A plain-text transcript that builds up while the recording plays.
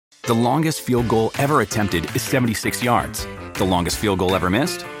The longest field goal ever attempted is 76 yards. The longest field goal ever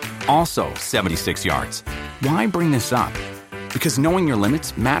missed? Also 76 yards. Why bring this up? Because knowing your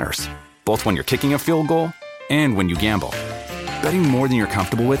limits matters, both when you're kicking a field goal and when you gamble. Betting more than you're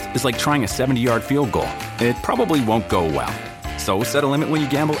comfortable with is like trying a 70-yard field goal. It probably won't go well. So set a limit when you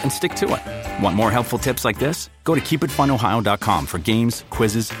gamble and stick to it. Want more helpful tips like this? Go to keepitfunohio.com for games,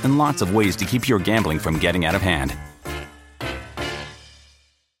 quizzes, and lots of ways to keep your gambling from getting out of hand.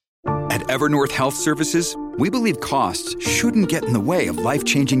 At Evernorth Health Services, we believe costs shouldn't get in the way of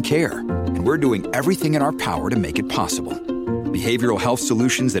life-changing care, and we're doing everything in our power to make it possible. Behavioral health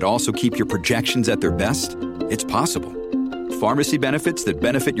solutions that also keep your projections at their best? It's possible. Pharmacy benefits that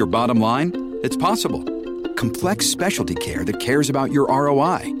benefit your bottom line? It's possible. Complex specialty care that cares about your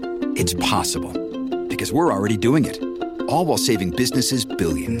ROI? It's possible. Because we're already doing it. All while saving businesses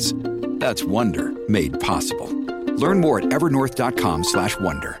billions. That's Wonder made possible. Learn more at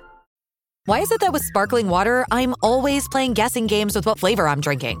evernorth.com/wonder. Why is it that with sparkling water, I'm always playing guessing games with what flavor I'm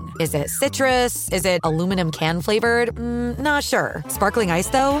drinking? Is it citrus? Is it aluminum can flavored? Not sure. Sparkling ice,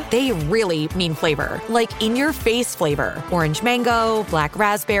 though, they really mean flavor. Like in-your-face flavor. Orange mango, black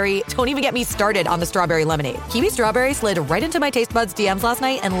raspberry. Don't even get me started on the strawberry lemonade. Kiwi strawberry slid right into my taste buds DMs last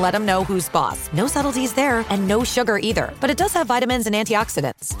night and let them know who's boss. No subtleties there, and no sugar either. But it does have vitamins and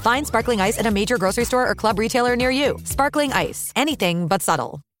antioxidants. Find sparkling ice at a major grocery store or club retailer near you. Sparkling ice. Anything but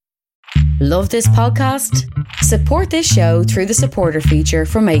subtle. Love this podcast? Support this show through the supporter feature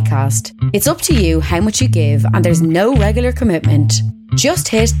from Acast. It's up to you how much you give, and there's no regular commitment. Just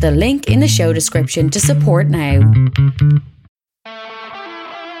hit the link in the show description to support now.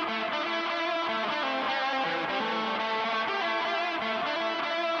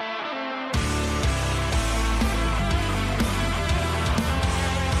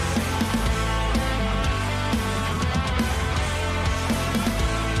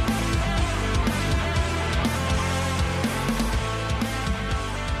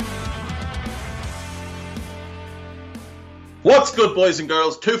 What's good, boys and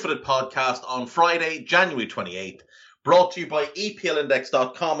girls? Two-Footed Podcast on Friday, January 28th, brought to you by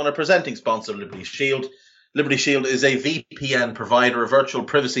EPLindex.com and a presenting sponsor, Liberty Shield. Liberty Shield is a VPN provider, a virtual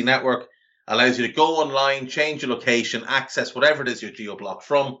privacy network, allows you to go online, change your location, access whatever it is you're geo-blocked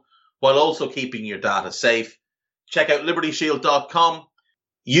from, while also keeping your data safe. Check out libertyshield.com.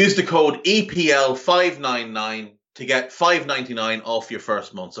 Use the code EPL599 to get $5.99 off your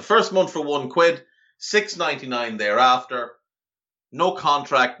first month. So first month for £1, $6.99 thereafter. No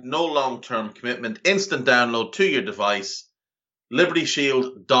contract, no long-term commitment, instant download to your device.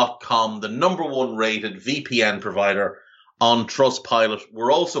 LibertyShield.com, the number one rated VPN provider on Trustpilot. We're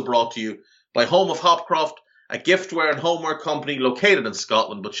also brought to you by Home of Hopcroft, a giftware and homeware company located in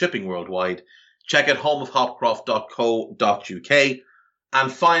Scotland but shipping worldwide. Check out homeofhopcroft.co.uk.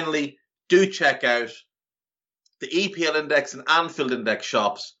 And finally, do check out the EPL Index and Anfield Index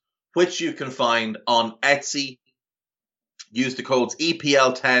shops, which you can find on Etsy. Use the codes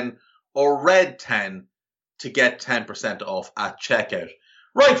EPL10 or RED10 to get 10% off at checkout.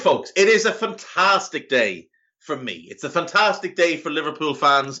 Right, folks, it is a fantastic day for me. It's a fantastic day for Liverpool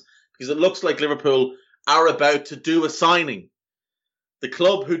fans because it looks like Liverpool are about to do a signing. The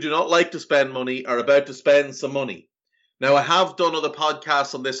club who do not like to spend money are about to spend some money. Now, I have done other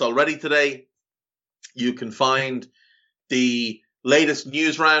podcasts on this already today. You can find the latest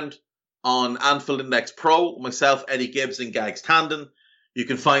news round on Anfield Index Pro, myself, Eddie Gibbs, and Gags Tandon. You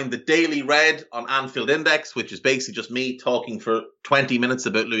can find the Daily Red on Anfield Index, which is basically just me talking for 20 minutes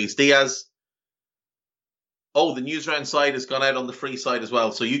about Luis Diaz. Oh, the news round side has gone out on the free side as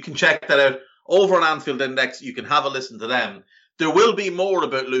well, so you can check that out over on Anfield Index. You can have a listen to them. There will be more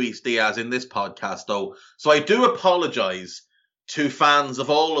about Luis Diaz in this podcast, though, so I do apologise to fans of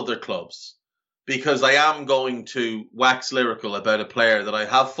all other clubs, because I am going to wax lyrical about a player that I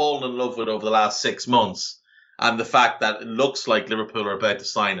have fallen in love with over the last 6 months and the fact that it looks like Liverpool are about to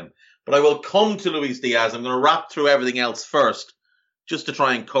sign him. But I will come to Luis Diaz. I'm going to wrap through everything else first just to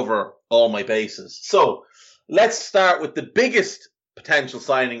try and cover all my bases. So let's start with the biggest potential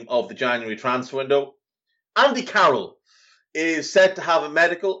signing of the January transfer window. Andy Carroll is set to have a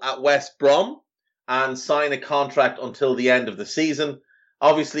medical at West Brom and sign a contract until the end of the season.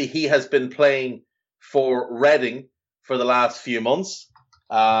 Obviously, he has been playing for Reading for the last few months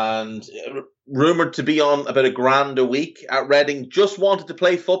and rumoured to be on about £1,000 a week at Reading, just wanted to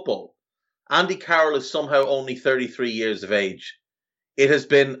play football. Andy Carroll is somehow only 33 years of age. It has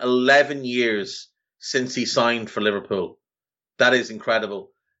been 11 years since he signed for Liverpool. That is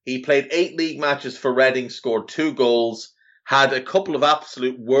incredible. He played 8 league matches for Reading, scored 2 goals, had a couple of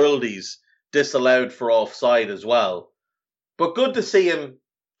absolute worldies disallowed for offside as well. But good to see him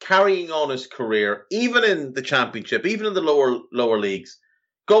carrying on his career, even in the Championship, even in the lower leagues,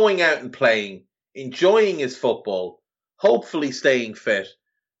 going out and playing, enjoying his football, hopefully staying fit.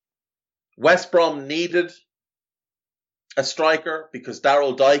 West Brom needed a striker because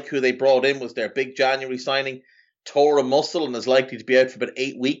Daryl Dike, who they brought in, was their big January signing, tore a muscle and is likely to be out for about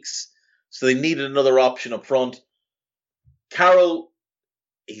 8 weeks. So they needed another option up front. Carroll,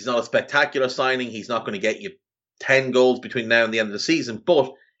 he's not a spectacular signing. He's not going to get you 10 goals between now and the end of the season,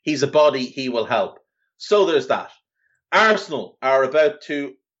 but he's a body, he will help. So there's that. Arsenal are about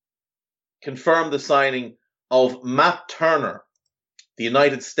to confirm the signing of Matt Turner, the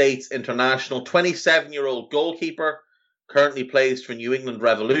United States international, 27-year-old goalkeeper, currently plays for New England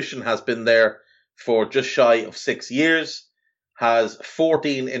Revolution, has been there for just shy of 6 years, has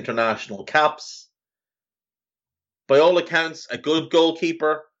 14 international caps. By all accounts, a good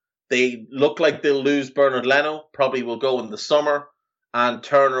goalkeeper. They look like they'll lose Bernard Leno, probably will go in the summer, and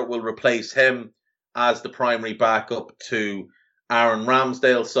Turner will replace him as the primary backup to Aaron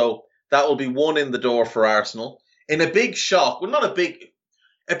Ramsdale. So that will be one in the door for Arsenal. In a big shock, well, not a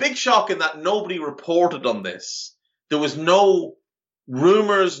big shock in that nobody reported on this. There was no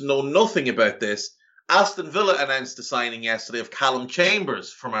rumours, no nothing about this. Aston Villa announced the signing yesterday of Callum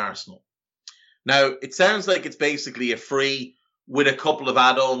Chambers from Arsenal. Now, it sounds like it's basically a free with a couple of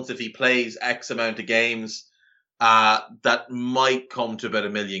add-ons if he plays X amount of games. That might come to about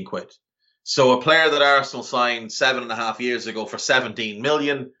 £1 million. So a player that Arsenal signed 7.5 years ago for 17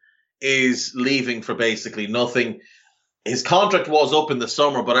 million is leaving for basically nothing. His contract was up in the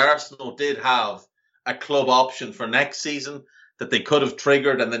summer, but Arsenal did have a club option for next season that they could have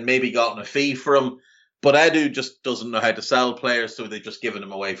triggered and then maybe gotten a fee for him. But Edu just doesn't know how to sell players, so they've just given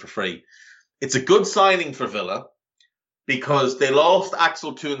him away for free. It's a good signing for Villa because they lost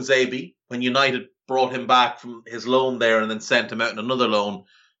Axel Tuanzebe when United brought him back from his loan there and then sent him out on another loan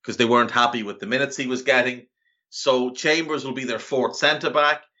because they weren't happy with the minutes he was getting. So Chambers will be their fourth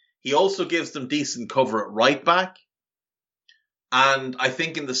centre-back. He also gives them decent cover at right-back. And I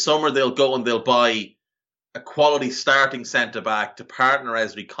think in the summer they'll go and they'll buy a quality starting centre-back to partner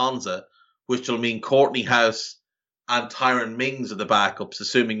Ezri Konsa, which will mean Courtney House and Tyrone Mings are the backups.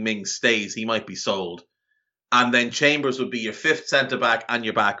 Assuming Mings stays, he might be sold. And then Chambers would be your fifth centre-back and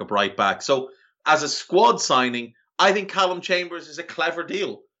your backup right-back. So as a squad signing, I think Callum Chambers is a clever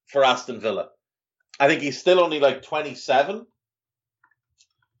deal for Aston Villa. I think he's still only like 27.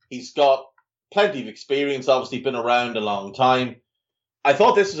 He's got plenty of experience, obviously been around a long time. I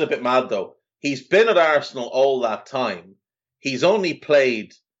thought this was a bit mad, though. He's been at Arsenal all that time. He's only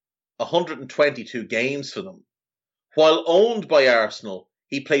played 122 games for them. While owned by Arsenal,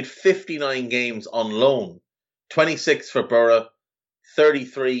 he played 59 games on loan, 26 for Borough,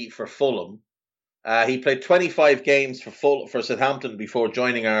 33 for Fulham. He played 25 games for Southampton before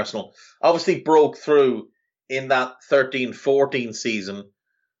joining Arsenal. Obviously broke through in that 13-14 season,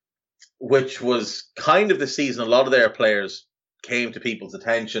 which was kind of the season a lot of their players came to people's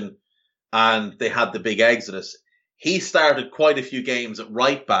attention and they had the big exodus. He started quite a few games at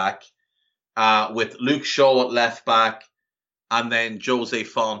right back with Luke Shaw at left back and then Jose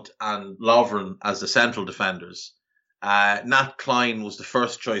Font and Lovren as the central defenders. Nat Klein was the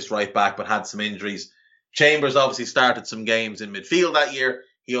first choice right back but had some injuries. Chambers obviously started some games in midfield that year.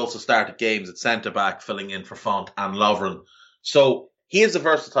 He also started games at centre back filling in for Font and Lovren. So he is a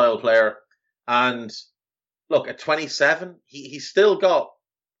versatile player. And look, at 27, he's still got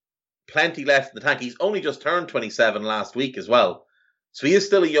plenty left in the tank. He's only just turned 27 last week as well. So he is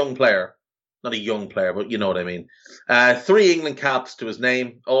still a young player. Not a young player, but you know what I mean. 3 England caps to his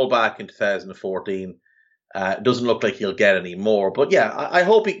name, all back in 2014. It doesn't look like he'll get any more. But yeah, I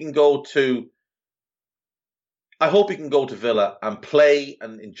hope he can go to Villa and play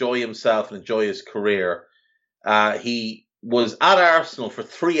and enjoy himself and enjoy his career. He was at Arsenal for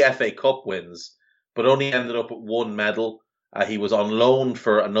 3 FA Cup wins, but only ended up with 1 medal. He was on loan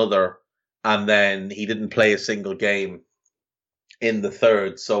for another, and then he didn't play a single game in the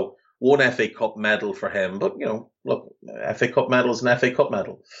third. So 1 FA Cup medal for him. But, you know, look, FA Cup medal is an FA Cup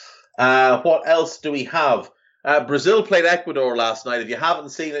medal. What else do we have? Brazil played Ecuador last night. If you haven't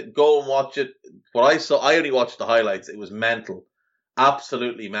seen it, go and watch it. What I saw, I only watched the highlights. It was mental.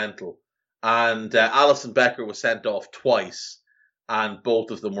 Absolutely mental. And Alisson Becker was sent off twice, and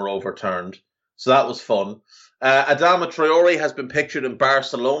both of them were overturned. So that was fun. Adama Traore has been pictured in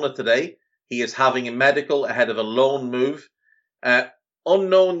Barcelona today. He is having a medical ahead of a loan move.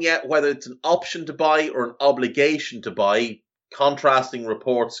 Unknown yet whether it's an option to buy or an obligation to buy. Contrasting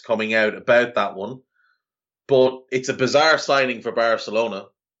reports coming out about that one. But it's a bizarre signing for Barcelona.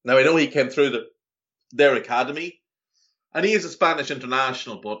 Now, I know he came through their academy, And he is a Spanish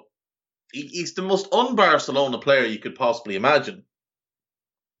international, but he's the most un-Barcelona player you could possibly imagine.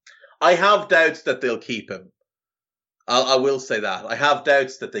 I have doubts that they'll keep him. I will say that. I have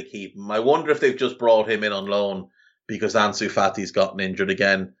doubts that they keep him. I wonder if they've just brought him in on loan because Ansu Fati's gotten injured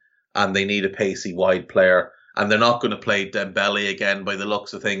again and they need a pacey wide player. And they're not going to play Dembele again by the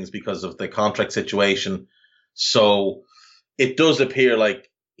looks of things because of the contract situation. So it does appear like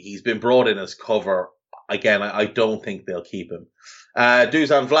he's been brought in as cover. Again, I don't think they'll keep him.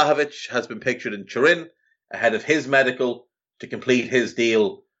 Dusan Vlahovic has been pictured in Turin ahead of his medical to complete his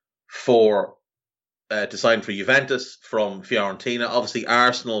deal to sign for Juventus from Fiorentina. Obviously,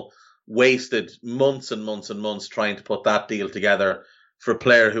 Arsenal wasted months and months and months trying to put that deal together for a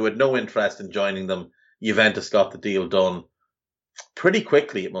player who had no interest in joining them. Juventus got the deal done pretty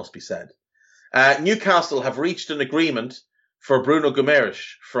quickly, it must be said. Newcastle have reached an agreement for Bruno Guimaraes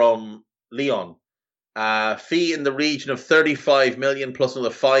from Lyon. Fee in the region of 35 million plus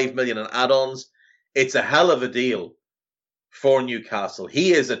another 5 million in add-ons. It's a hell of a deal for Newcastle.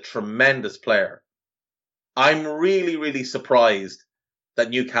 He is a tremendous player. I'm really, really surprised that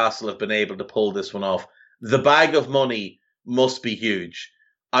Newcastle have been able to pull this one off. The bag of money must be huge.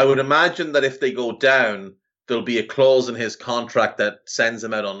 I would imagine that if they go down, there'll be a clause in his contract that sends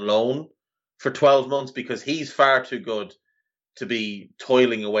him out on loan for 12 months because he's far too good to be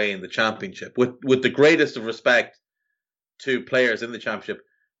toiling away in the Championship. With the greatest of respect to players in the Championship,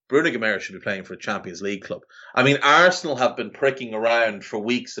 Bruno Guimaraes should be playing for a Champions League club. I mean, Arsenal have been pricking around for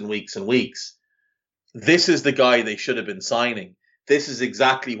weeks and weeks and weeks. This is the guy they should have been signing. This is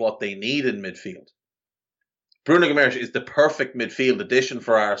exactly what they need in midfield. Bruno Guimaraes is the perfect midfield addition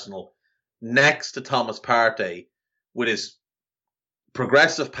for Arsenal next to Thomas Partey with his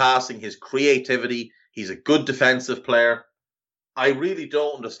progressive passing, his creativity. He's a good defensive player. I really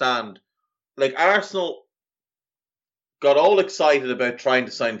don't understand. Like, Arsenal got all excited about trying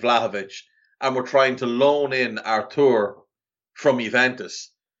to sign Vlahovic and were trying to loan in Artur from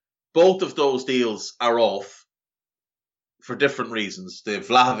Juventus. Both of those deals are off for different reasons. The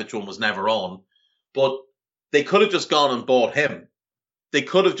Vlahovic one was never on, but they could have just gone and bought him. They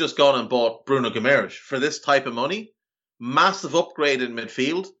could have just gone and bought Bruno Guimaraes for this type of money. Massive upgrade in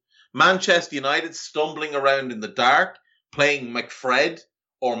midfield. Manchester United stumbling around in the dark, playing McFred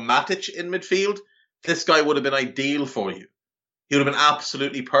or Matic in midfield. This guy would have been ideal for you. He would have been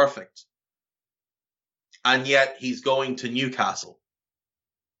absolutely perfect. And yet he's going to Newcastle.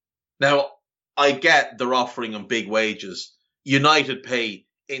 Now, I get they're offering him big wages. United pay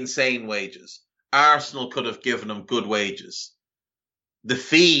insane wages. Arsenal could have given him good wages. The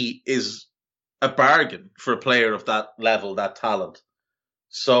fee is a bargain for a player of that level, that talent.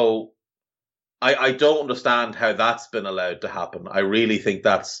 So I don't understand how that's been allowed to happen. I really think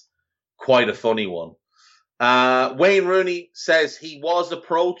that's quite a funny one. Wayne Rooney says he was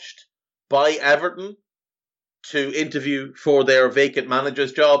approached by Everton to interview for their vacant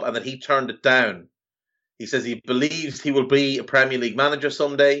manager's job and that he turned it down. He says he believes he will be a Premier League manager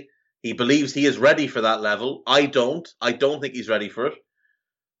someday. He believes he is ready for that level. I don't think he's ready for it.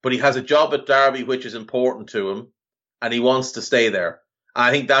 But he has a job at Derby which is important to him and he wants to stay there. I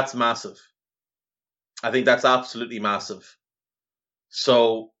think that's massive. I think that's absolutely massive.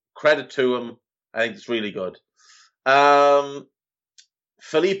 So credit to him. I think it's really good.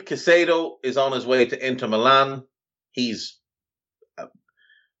 Felipe Caicedo is on his way to Inter Milan. He's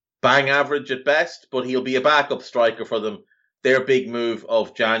bang average at best, but he'll be a backup striker for them. Their big move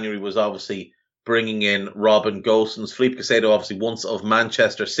of January was obviously bringing in Robin Gosens. Felipe Caicedo, obviously once of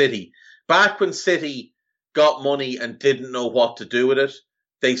Manchester City. Back when City got money and didn't know what to do with it,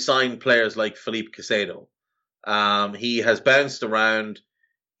 they signed players like Felipe Caicedo. He has bounced around.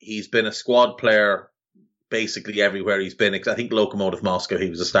 He's been a squad player basically everywhere he's been. I think Lokomotiv Moscow, he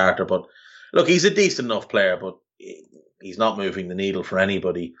was a starter. But look, he's a decent enough player, but he's not moving the needle for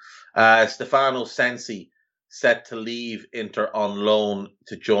anybody. Stefano Sensi set to leave Inter on loan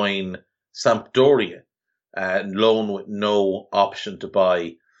to join Sampdoria. Loan with no option to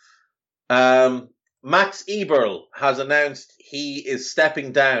buy. Max Eberl has announced he is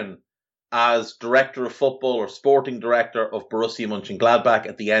stepping down as director of football or sporting director of Borussia Mönchengladbach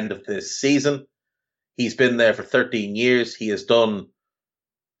at the end of this season. He's been there for 13 years. He has done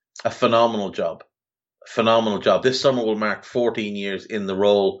a phenomenal job. This summer will mark 14 years in the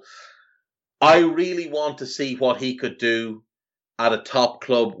role. I really want to see what he could do at a top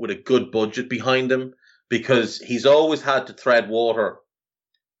club with a good budget behind him, because he's always had to tread water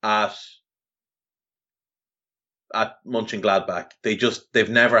at Mönchengladbach. They've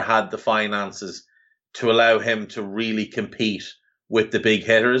never had the finances to allow him to really compete with the big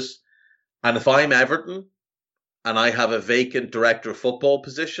hitters. And if I'm Everton, and I have a vacant director of football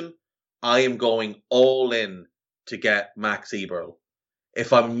position, I am going all in to get Max Eberl.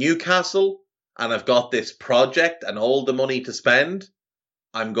 If I'm Newcastle and I've got this project and all the money to spend,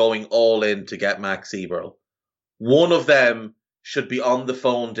 I'm going all in to get Max Eberl. One of them should be on the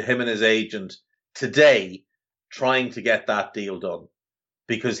phone to him and his agent today trying to get that deal done,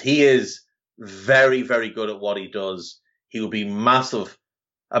 because he is very, very good at what he does. He will be a massive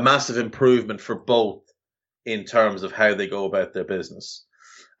improvement for both in terms of how they go about their business.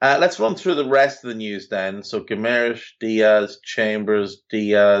 Let's run through the rest of the news then. So Guimaraes, Diaz, Chambers,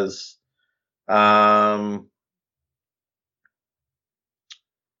 Diaz, Adama,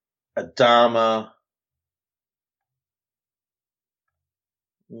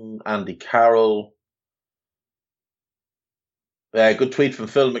 Andy Carroll. Good tweet from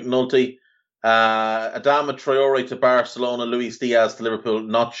Phil McNulty. Adama Traore to Barcelona, Luis Diaz to Liverpool.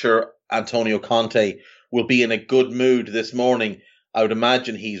 Not sure Antonio Conte will be in a good mood this morning. I would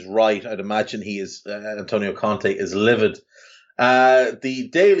imagine he's right. I'd imagine he is. Antonio Conte is livid. The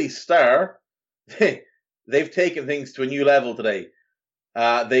Daily Star, they've taken things to a new level today.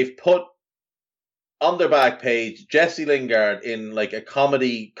 They've put on their back page Jesse Lingard in like a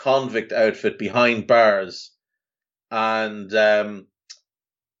comedy convict outfit behind bars. And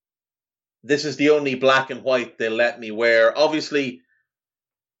this is the only black and white they'll let me wear. Obviously,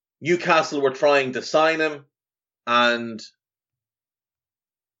 Newcastle were trying to sign him, and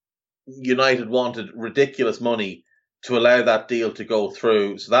United wanted ridiculous money to allow that deal to go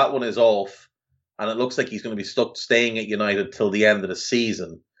through. So that one is off, and it looks like he's going to be stuck staying at United till the end of the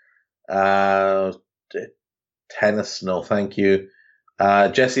season. Tennis, no thank you.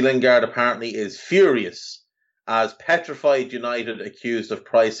 Jesse Lingard apparently is furious as Petrified United accused of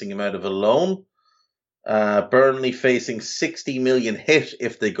pricing him out of a loan. Burnley facing 60 million hit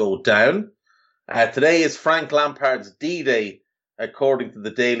if they go down. Today is Frank Lampard's D-Day, according to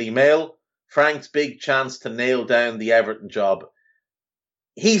the Daily Mail. Frank's big chance to nail down the Everton job.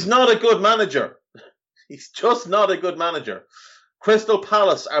 He's not a good manager. He's just not a good manager. Crystal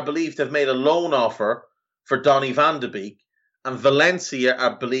Palace are believed to have made a loan offer for Donny van de Beek, and Valencia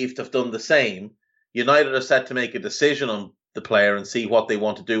are believed to have done the same. United are set to make a decision on the player and see what they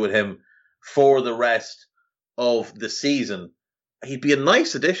want to do with him for the rest of the season. He'd be a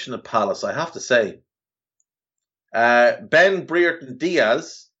nice addition at Palace, I have to say. Ben Brereton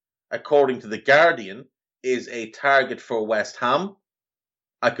Diaz, according to The Guardian, is a target for West Ham.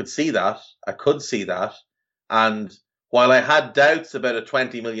 I could see that. And while I had doubts about a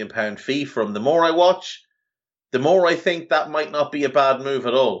 £20 million fee for him, the more I watch, the more I think that might not be a bad move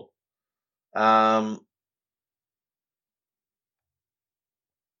at all. The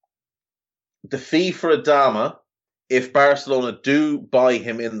fee for Adama, if Barcelona do buy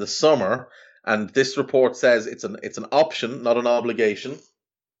him in the summer, and this report says it's an option, not an obligation,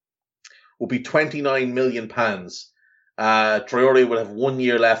 will be £29 million. Traore will have 1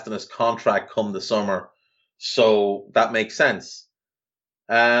 year left in his contract come the summer, so that makes sense.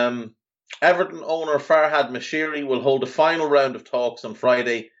 Everton owner Farhad Moshiri will hold a final round of talks on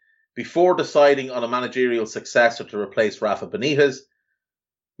Friday before deciding on a managerial successor to replace Rafa Benitez.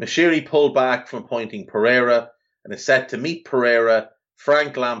 Moshiri pulled back from appointing Pereira and is set to meet Pereira,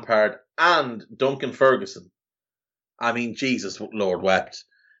 Frank Lampard and Duncan Ferguson. I mean, Jesus, Lord wept.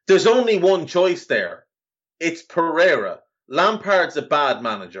 There's only one choice there. It's Pereira. Lampard's a bad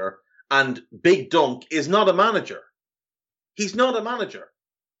manager and Big Dunk is not a manager. He's not a manager.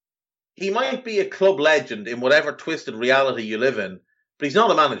 He might be a club legend in whatever twisted reality you live in, but he's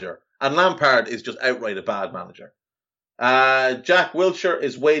not a manager. And Lampard is just outright a bad manager. Jack Wilshere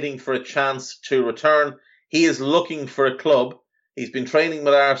is waiting for a chance to return. He is looking for a club. He's been training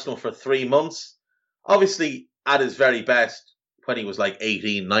with Arsenal for 3 months. Obviously, at his very best, when he was like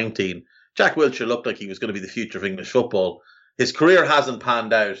 18, 19, Jack Wilshere looked like he was going to be the future of English football. His career hasn't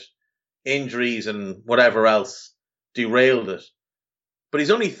panned out. Injuries and whatever else derailed it. But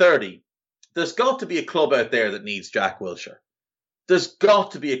he's only 30. There's got to be a club out there that needs Jack Wilshere. There's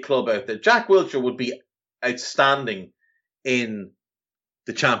got to be a club out there. Jack Wilshere would be outstanding in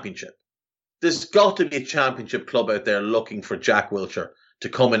the Championship. There's got to be a Championship club out there looking for Jack Wilshere to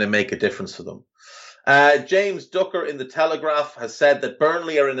come in and make a difference for them. James Ducker in the Telegraph has said that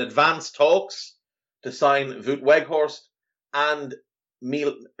Burnley are in advanced talks to sign Wout Weghorst and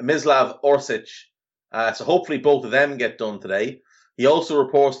Mislav Orsic. So hopefully both of them get done today. He also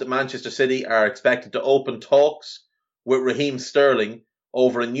reports that Manchester City are expected to open talks with Raheem Sterling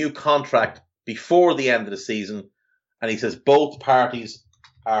over a new contract before the end of the season. And he says both parties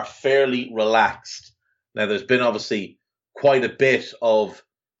are fairly relaxed. Now, there's been obviously quite a bit of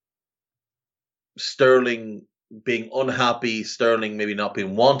Sterling being unhappy, Sterling maybe not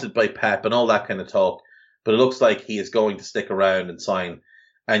being wanted by Pep and all that kind of talk. But it looks like he is going to stick around and sign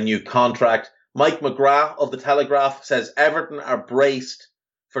a new contract. Mike McGrath of The Telegraph says Everton are braced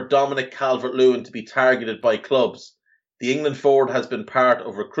for Dominic Calvert-Lewin to be targeted by clubs. The England forward has been part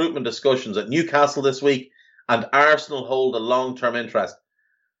of recruitment discussions at Newcastle this week, and Arsenal hold a long-term interest.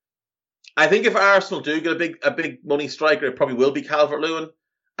 I think if Arsenal do get a big money striker, it probably will be Calvert-Lewin.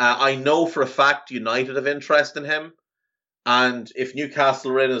 I know for a fact United have interest in him, and if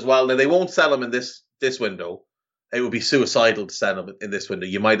Newcastle are in as well, now they won't sell him in this window. It would be suicidal to sell him in this window.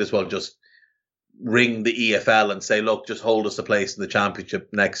 You might as well just ring the EFL and say, look, just hold us a place in the Championship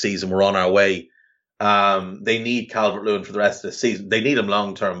next season. We're on our way. They need Calvert-Lewin for the rest of the season. They need him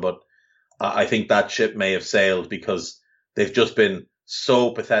long term, but I think that ship may have sailed because they've just been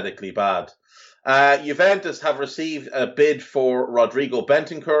so pathetically bad. Juventus have received a bid for Rodrigo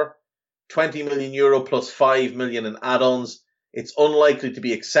Bentancur, €20 million plus €5 million in add-ons. It's unlikely to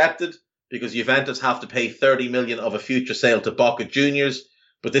be accepted because Juventus have to pay $30 million of a future sale to Boca Juniors.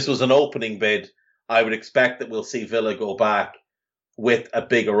 But this was an opening bid. I would expect that we'll see Villa go back with a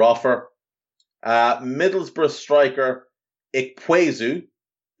bigger offer. Middlesbrough striker Uche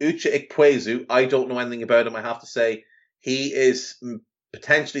Ikpeazu, I don't know anything about him, I have to say. He is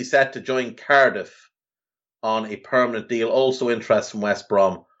potentially set to join Cardiff on a permanent deal. Also interest from West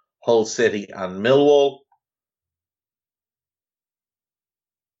Brom, Hull City and Millwall.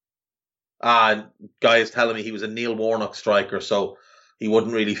 Guys telling me he was a Neil Warnock striker, so he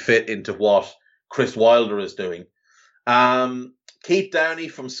wouldn't really fit into what Chris Wilder is doing. Keith Downey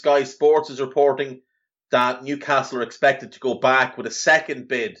from Sky Sports is reporting that Newcastle are expected to go back with a second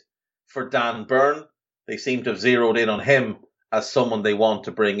bid for Dan Burn. They seem to have zeroed in on him as someone they want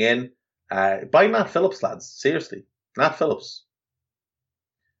to bring in. Buy Nat Phillips, lads. Seriously. Nat Phillips.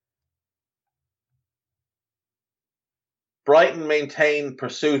 Brighton maintain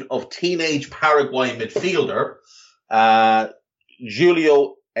pursuit of teenage Paraguay midfielder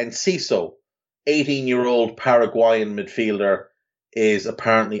Julio Enciso, 18-year-old Paraguayan midfielder, is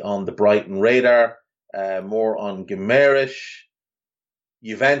apparently on the Brighton radar. More on Guimaraes.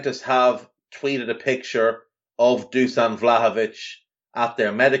 Juventus have tweeted a picture of Dusan Vlahovic at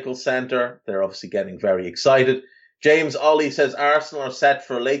their medical centre. They're obviously getting very excited. James Ollie says Arsenal are set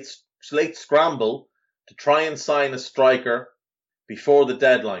for a late scramble to try and sign a striker before the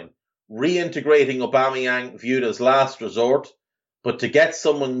deadline. Reintegrating Aubameyang viewed as last resort, but to get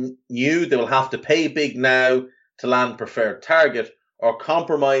someone new, they will have to pay big now to land preferred target or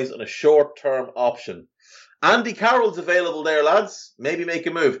compromise on a short-term option. Andy Carroll's available there, lads. Maybe make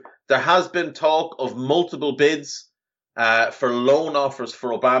a move. There has been talk of multiple bids for loan offers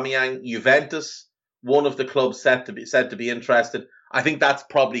for Aubameyang. Juventus, one of the clubs said to be interested. I think that's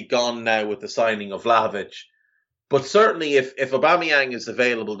probably gone now with the signing of Vlahovic. But certainly if Aubameyang is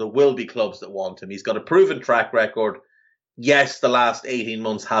available, there will be clubs that want him. He's got a proven track record. Yes, the last 18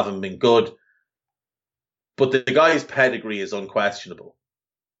 months haven't been good, but the guy's pedigree is unquestionable.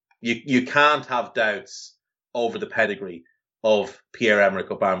 You can't have doubts over the pedigree of Pierre-Emerick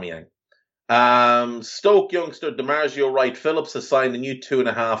Aubameyang. Stoke youngster Dimarzio Wright-Phillips has signed a new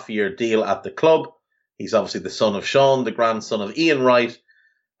 2.5-year deal at the club. He's obviously the son of Sean, the grandson of Ian Wright,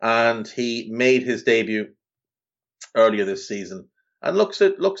 and he made his debut earlier this season and looks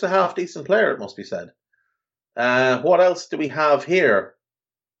a half-decent player, it must be said. What else do we have here?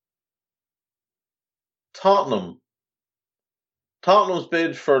 Tottenham's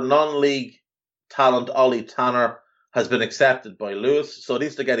bid for non-league talent Ollie Tanner has been accepted by Lewis, so at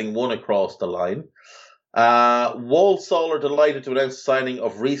least they're getting one across the line. Walsall are delighted to announce the signing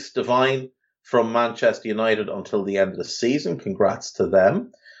of Reece Devine from Manchester United until the end of the season. Congrats to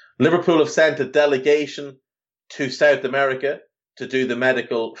them. Liverpool have sent a delegation to South America to do the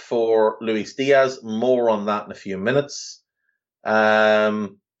medical for Luis Diaz. More on that in a few minutes.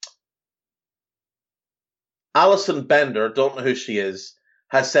 Alison Bender, don't know who she is,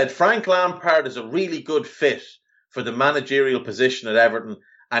 has said Frank Lampard is a really good fit for the managerial position at Everton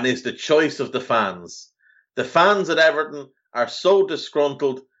and is the choice of the fans. The fans at Everton are so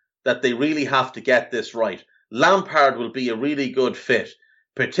disgruntled that they really have to get this right. Lampard will be a really good fit,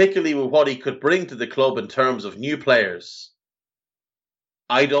 particularly with what he could bring to the club in terms of new players.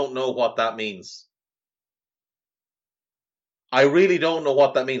 I don't know what that means. I really don't know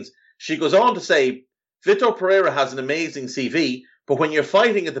what that means. She goes on to say, Vitor Pereira has an amazing CV, but when you're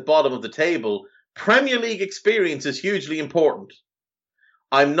fighting at the bottom of the table, Premier League experience is hugely important.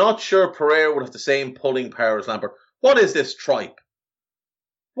 I'm not sure Pereira would have the same pulling power as Lampard. What is this tripe?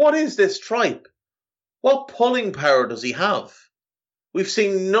 What is this tripe? What pulling power does he have? We've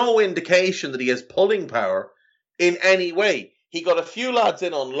seen no indication that he has pulling power. in any way. He got a few lads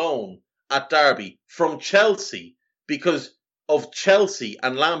in on loan at Derby from Chelsea because of Chelsea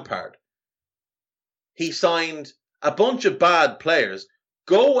and Lampard. He signed a bunch of bad players.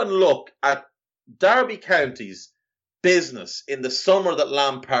 Go and look at Derby County's business in the summer that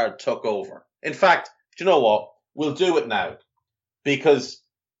Lampard took over. In fact, do you know what? We'll do it now because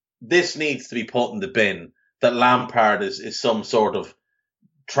this needs to be put in the bin that Lampard is some sort of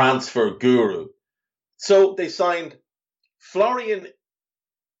transfer guru. So they signed Florian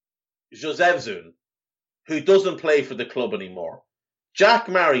Josefzoon, who doesn't play for the club anymore. Jack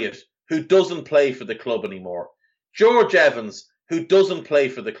Marriott, who doesn't play for the club anymore. George Evans, who doesn't play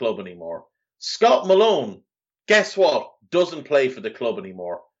for the club anymore. Scott Malone, guess what? Doesn't play for the club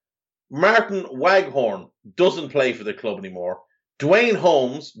anymore. Martin Waghorn doesn't play for the club anymore. Dwayne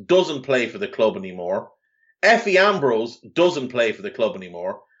Holmes doesn't play for the club anymore. Effie Ambrose doesn't play for the club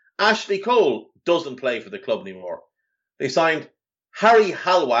anymore. Ashley Cole doesn't play for the club anymore. They signed Harry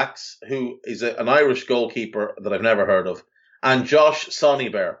Halwax, who is an Irish goalkeeper that I've never heard of, and Josh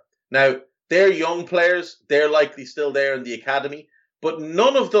Sonnybear. Now, they're young players. They're likely still there in the academy. But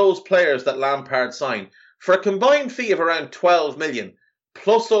none of those players that Lampard signed, for a combined fee of around 12 million,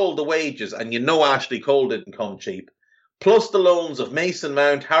 plus all the wages, and you know Ashley Cole didn't come cheap, plus the loans of Mason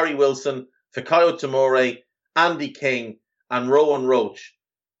Mount, Harry Wilson, Fikayo Tomori, Andy King, and Rowan Roach.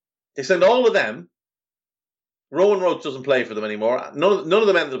 They signed all of them. Rowan Roach doesn't play for them anymore. None of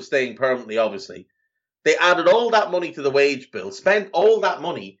them ended up staying permanently, obviously. They added all that money to the wage bill, spent all that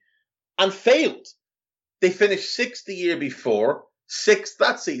money, and failed. They finished 6th the year before, 6th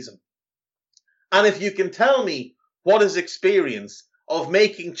that season. And if you can tell me what his experience of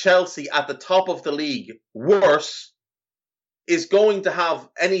making Chelsea at the top of the league worse is going to have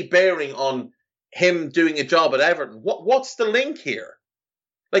any bearing on him doing a job at Everton, what's the link here?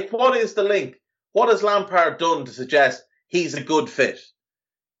 Like, what is the link? What has Lampard done to suggest he's a good fit?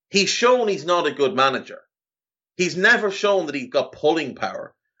 He's shown he's not a good manager. He's never shown that he's got pulling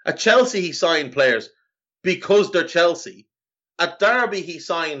power. At Chelsea, he signed players because they're Chelsea. At Derby, he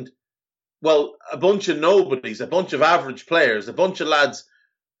signed, well, a bunch of nobodies, a bunch of average players, a bunch of lads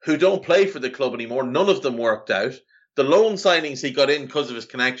who don't play for the club anymore. None of them worked out. The loan signings he got in because of his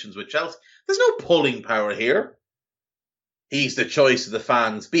connections with Chelsea. There's no pulling power here. He's the choice of the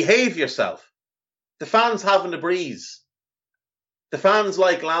fans. Behave yourself. The fans haven't a breeze. The fans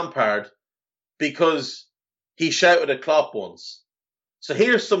like Lampard because he shouted at Klopp once. So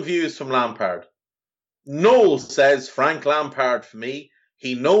here's some views from Lampard. Noel says, Frank Lampard for me.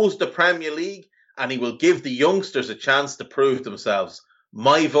 He knows the Premier League and he will give the youngsters a chance to prove themselves.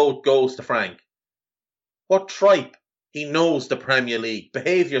 My vote goes to Frank. What tripe? He knows the Premier League.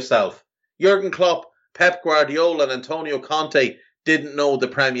 Behave yourself. Jurgen Klopp, Pep Guardiola and Antonio Conte didn't know the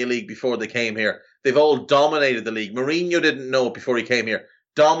Premier League before they came here. They've all dominated the league. Mourinho didn't know it before he came here.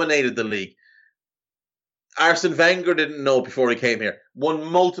 Dominated the league. Arsene Wenger didn't know before he came here. Won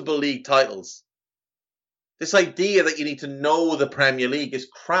multiple league titles. This idea that you need to know the Premier League is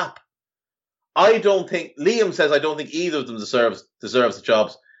crap. Liam says, I don't think either of them deserves the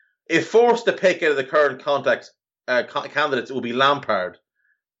jobs. If forced to pick out of the current candidates, it will be Lampard.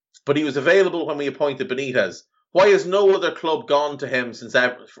 But he was available when we appointed Benitez. Why has no other club gone for him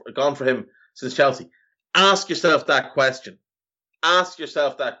since Chelsea? Ask yourself that question. Ask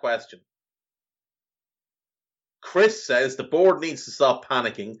yourself that question. Chris says the board needs to stop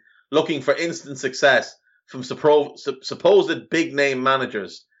panicking, looking for instant success from supposed big-name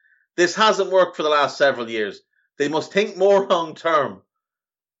managers. This hasn't worked for the last several years. They must think more long-term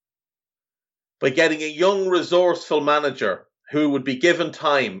by getting a young, resourceful manager who would be given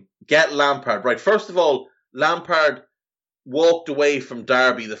time. Get Lampard right. First of all, Lampard walked away from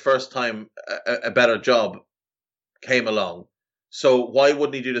Derby the first time a better job came along. So why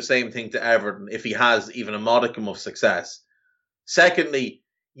wouldn't he do the same thing to Everton if he has even a modicum of success? Secondly,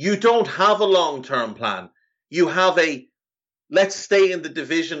 you don't have a long-term plan. You have a let's stay in the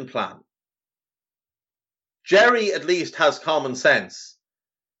division plan. Jerry at least has common sense.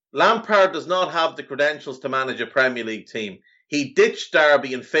 Lampard does not have the credentials to manage a Premier League team. He ditched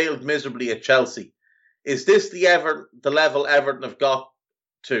Derby and failed miserably at Chelsea. Is this the level Everton have got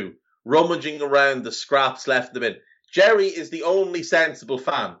to, rummaging around the scraps left in the bin? Jerry is the only sensible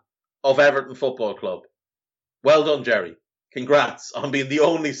fan of Everton Football Club. Well done, Jerry. Congrats on being the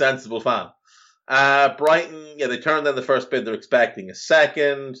only sensible fan. Brighton, they turned down the first bid. They're expecting a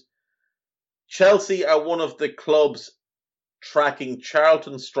second. Chelsea are one of the clubs tracking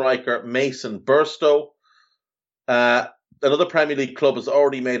Charlton striker Mason Burstow. Another Premier League club has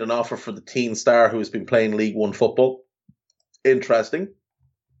already made an offer for the teen star who has been playing League One football. Interesting.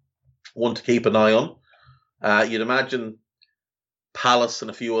 One to keep an eye on. You'd imagine Palace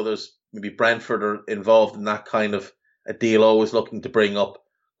and a few others, maybe Brentford, are involved in that kind of a deal, always looking to bring up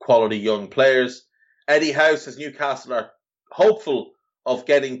quality young players. Eddie Howe says Newcastle are hopeful of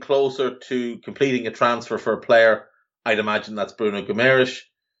getting closer to completing a transfer for a player. I'd imagine that's Bruno Guimaraes.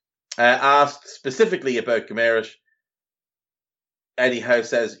 Asked specifically about Guimaraes, Eddie Howe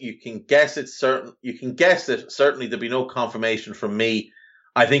says you can guess it. Certainly there'll be no confirmation from me.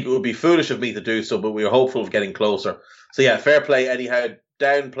 I think it would be foolish of me to do so, but we are hopeful of getting closer. So yeah, fair play, Eddie Howe,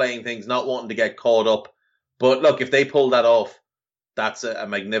 downplaying things, not wanting to get caught up. But look, if they pull that off, that's a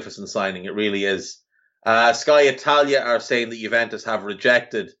magnificent signing. It really is. Sky Italia are saying that Juventus have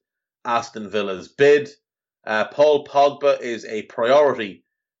rejected Aston Villa's bid. Paul Pogba is a priority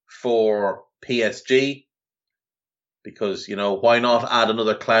for PSG because, why not add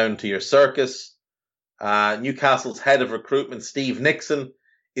another clown to your circus? Newcastle's head of recruitment, Steve Nixon,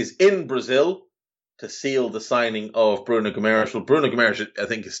 is in Brazil to seal the signing of Bruno Guimaraes. Well, Bruno Guimaraes, I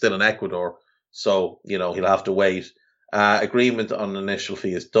think, is still in Ecuador, so, he'll have to wait. Agreement on an initial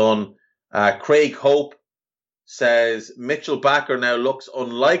fee is done. Craig Hope says Mitchell Bakker now looks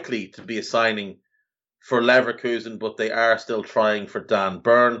unlikely to be a signing for Leverkusen, but they are still trying for Dan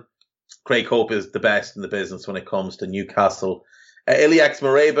Burn. Craig Hope is the best in the business when it comes to Newcastle. Iliax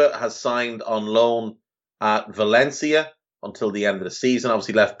Mareba has signed on loan at Valencia until the end of the season.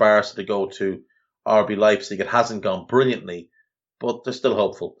 Obviously left Barca to go to RB Leipzig. It hasn't gone brilliantly, but they're still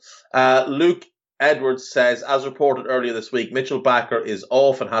hopeful. Luke Edwards says, as reported earlier this week, Mitchell Bakker is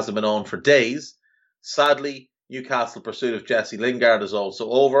off and hasn't been on for days. Sadly, Newcastle pursuit of Jesse Lingard is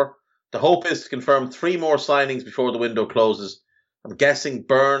also over. The hope is to confirm 3 more signings before the window closes. I'm guessing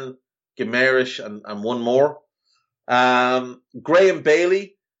Byrne, Guimaraes, and one more. Graham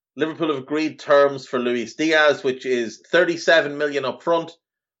Bailey, Liverpool have agreed terms for Luis Diaz, which is 37 million up front,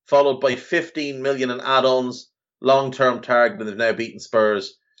 followed by 15 million in add-ons, long-term target, and they've now beaten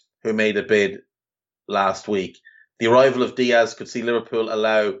Spurs, who made a bid last week. The arrival of Diaz could see Liverpool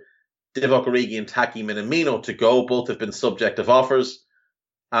allow Divock Origi and Taki Minamino to go. Both have been subject of offers.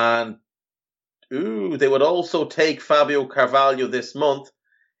 And they would also take Fabio Carvalho this month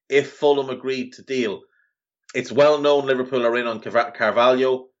if Fulham agreed to deal. It's well known Liverpool are in on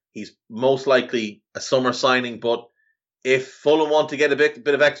Carvalho. He's most likely a summer signing, but if Fulham want to get a bit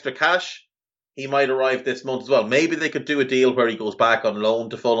of extra cash, he might arrive this month as well. Maybe they could do a deal where he goes back on loan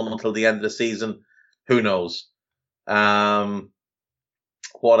to Fulham until the end of the season. Who knows? What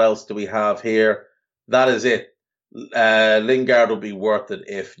else do we have here? That is it. Lingard will be worth it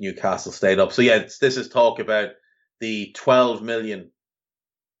if Newcastle stayed up. So yeah, this is talk about the 12 million.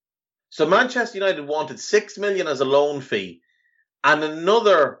 So Manchester United wanted 6 million as a loan fee and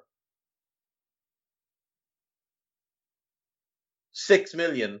another 6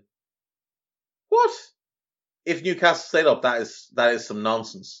 million. What? If Newcastle stayed up, that is some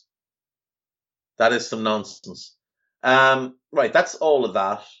nonsense. That is some nonsense. Right, that's all of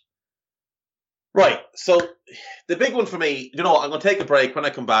that. Right, so the big one for me, I'm going to take a break. When I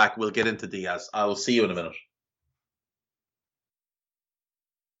come back, we'll get into Diaz. I will see you in a minute.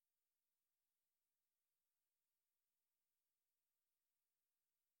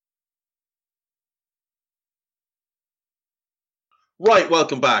 Right,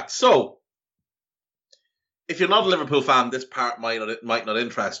 welcome back. So, if you're not a Liverpool fan, this part might not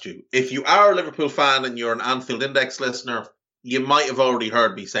interest you. If you are a Liverpool fan and you're an Anfield Index listener, you might have already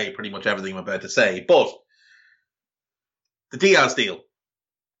heard me say pretty much everything I'm about to say. But the Diaz deal.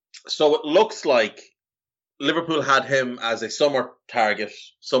 So it looks like Liverpool had him as a summer target,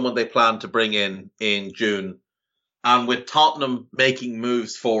 someone they planned to bring in June. And with Tottenham making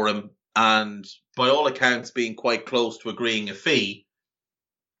moves for him and by all accounts being quite close to agreeing a fee,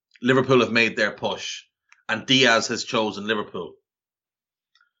 Liverpool have made their push. And Diaz has chosen Liverpool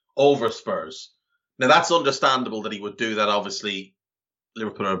over Spurs. Now, that's understandable that he would do that. Obviously,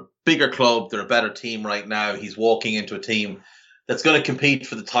 Liverpool are a bigger club. They're a better team right now. He's walking into a team that's going to compete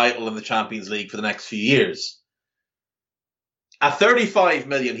for the title in the Champions League for the next few years. At 35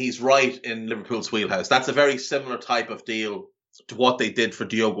 million, he's right in Liverpool's wheelhouse. That's a very similar type of deal to what they did for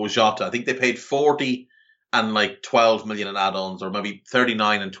Diogo Jota. I think they paid 40 and 12 million in add-ons, or maybe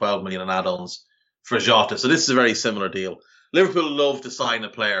 39 and 12 million in add-ons for Jota. So this is a very similar deal. Liverpool love to sign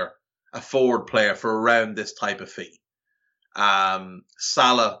a forward player for around this type of fee.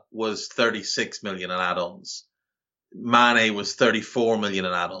 Salah was 36 million in add-ons. Mane was 34 million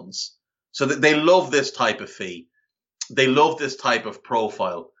in add-ons. So they love this type of fee. They love this type of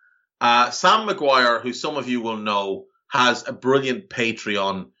profile. Sam Maguire, who some of you will know, has a brilliant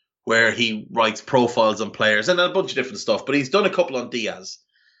Patreon where he writes profiles on players and a bunch of different stuff, but he's done a couple on Diaz.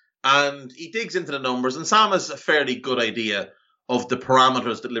 And he digs into the numbers, and Sam has a fairly good idea of the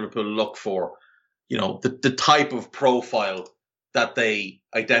parameters that Liverpool look for. You know, the type of profile that they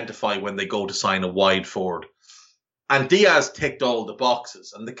identify when they go to sign a wide forward. And Diaz ticked all the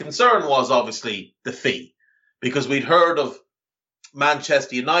boxes. And the concern was obviously the fee, because we'd heard of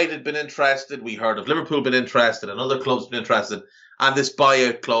Manchester United been interested, we heard of Liverpool been interested, and other clubs been interested, and this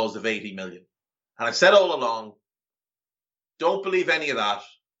buyout clause of 80 million. And I said all along, don't believe any of that.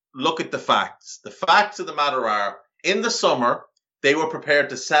 Look at the facts. The facts of the matter are, in the summer, they were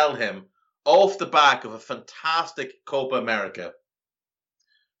prepared to sell him off the back of a fantastic Copa America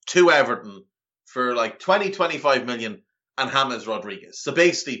to Everton for like 20-25 million and James Rodriguez. So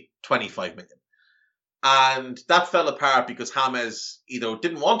basically 25 million. And that fell apart because James either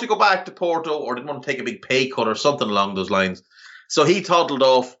didn't want to go back to Porto or didn't want to take a big pay cut or something along those lines. So he toddled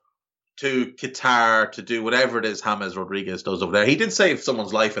off to Qatar to do whatever it is James Rodriguez does over there. He did save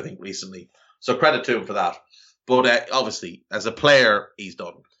someone's life, I think, recently. So credit to him for that. But obviously, as a player, he's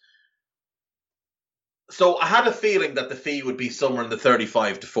done. So I had a feeling that the fee would be somewhere in the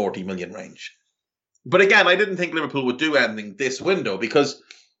 35 to 40 million range. But again, I didn't think Liverpool would do anything this window because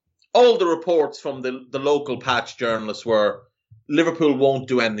all the reports from the local patch journalists were Liverpool won't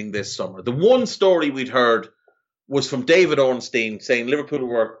do anything this summer. The one story we'd heard was from David Ornstein saying Liverpool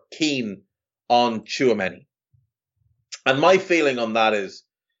were keen on Tchouaméni. And my feeling on that is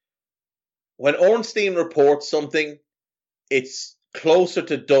when Ornstein reports something, it's closer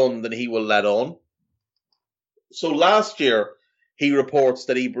to done than he will let on. So last year, he reports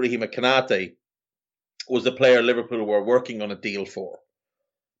that Ibrahima Konate was the player Liverpool were working on a deal for.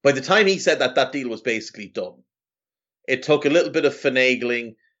 By the time he said that, that deal was basically done. It took a little bit of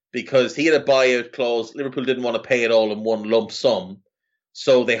finagling because he had a buyout clause. Liverpool didn't want to pay it all in one lump sum.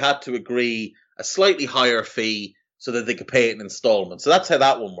 So they had to agree a slightly higher fee so that they could pay it in installments. So that's how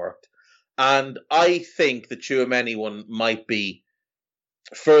that one worked. And I think the Tchouaméni one might be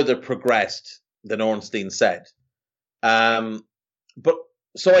further progressed than Ornstein said. But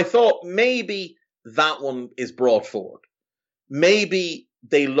so I thought maybe that one is brought forward. Maybe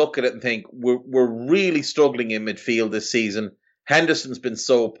they look at it and think we're really struggling in midfield this season. Henderson's been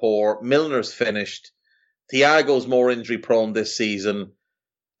so poor. Milner's finished. Thiago's more injury prone this season.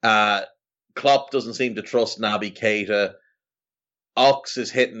 Klopp doesn't seem to trust Naby Keita. Ox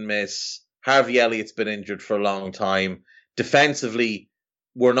is hit and miss. Harvey Elliott's been injured for a long time. Defensively,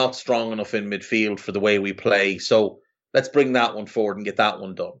 we're not strong enough in midfield for the way we play. So let's bring that one forward and get that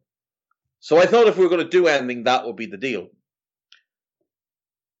one done. So I thought if we were going to do anything, that would be the deal.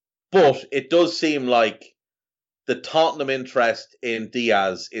 But it does seem like the Tottenham interest in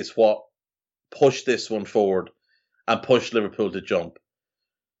Diaz is what pushed this one forward and pushed Liverpool to jump.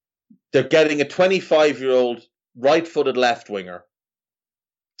 They're getting a 25-year-old right-footed left winger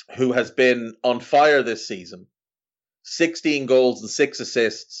who has been on fire this season. 16 goals and 6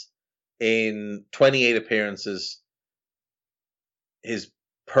 assists in 28 appearances. His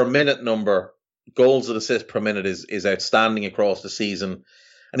per minute number, goals and assists per minute, is outstanding across the season.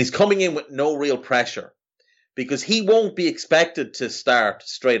 And he's coming in with no real pressure because he won't be expected to start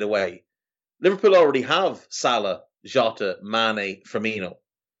straight away. Liverpool already have Salah, Jota, Mane, Firmino.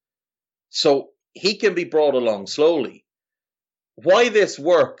 So he can be brought along slowly. Why this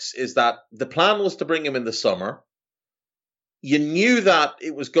works is that the plan was to bring him in the summer. You knew that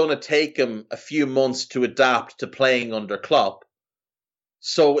it was going to take him a few months to adapt to playing under Klopp.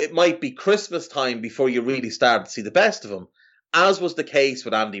 So it might be Christmas time before you really start to see the best of him, as was the case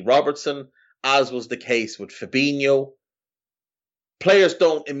with Andy Robertson, as was the case with Fabinho. Players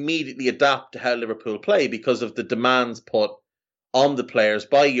don't immediately adapt to how Liverpool play because of the demands put on the players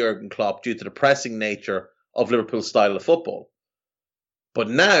by Jurgen Klopp due to the pressing nature of Liverpool's style of football. But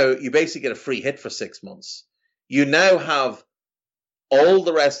now you basically get a free hit for 6 months. You now have all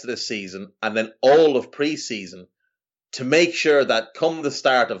the rest of the season and then all of pre-season to make sure that come the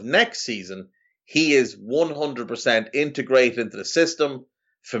start of next season, he is 100% integrated into the system,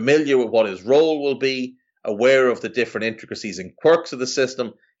 familiar with what his role will be, aware of the different intricacies and quirks of the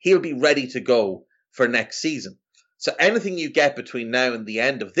system. He'll be ready to go for next season. So anything you get between now and the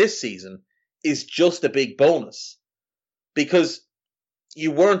end of this season is just a big bonus because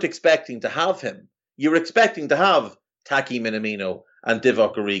you weren't expecting to have him. You were expecting to have Taki Minamino and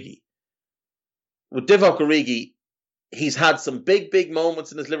Divock Origi. With Divock Origi, he's had some big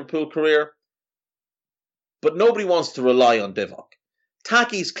moments in his Liverpool career, but nobody wants to rely on Divock.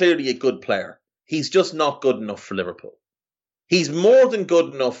 Taki's clearly a good player. He's just not good enough for Liverpool. He's more than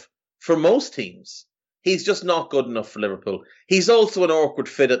good enough for most teams. He's just not good enough for Liverpool. He's also an awkward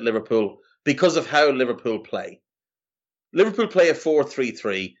fit at Liverpool because of how Liverpool play. Liverpool play a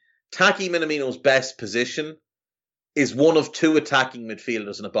 4-3-3, Taki Minamino's best position is one of two attacking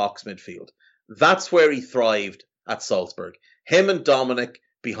midfielders in a box midfield. That's where he thrived at Salzburg. Him and Dominic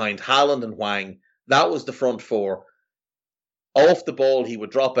behind Haaland and Hwang, that was the front four. Off the ball, he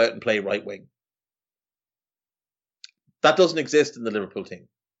would drop out and play right wing. That doesn't exist in the Liverpool team.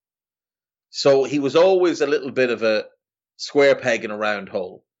 So he was always a little bit of a square peg in a round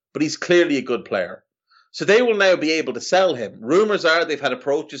hole. But he's clearly a good player. So they will now be able to sell him. Rumours are they've had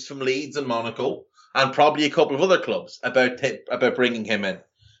approaches from Leeds and Monaco and probably a couple of other clubs about bringing him in.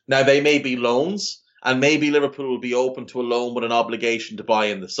 Now, they may be loans, and maybe Liverpool will be open to a loan with an obligation to buy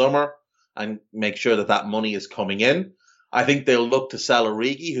in the summer and make sure that that money is coming in. I think they'll look to sell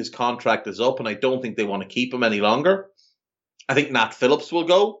Origi, whose contract is up, and I don't think they want to keep him any longer. I think Nat Phillips will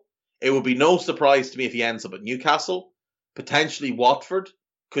go. It would be no surprise to me if he ends up at Newcastle. Potentially Watford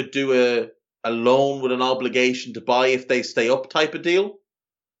could do a loan with an obligation to buy if they stay up type of deal.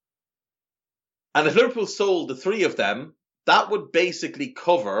 And if Liverpool sold the three of them, that would basically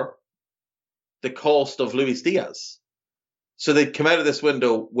cover the cost of Luis Diaz. So they'd come out of this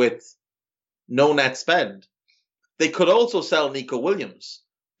window with no net spend. They could also sell Nico Williams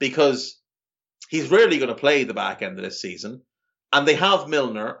because he's rarely going to play the back end of this season. And they have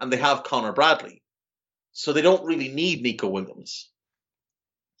Milner and they have Connor Bradley. So they don't really need Nico Williams.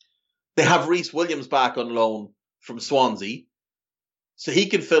 They have Reece Williams back on loan from Swansea. So he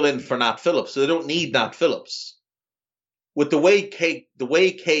can fill in for Nat Phillips. So they don't need Nat Phillips. With the way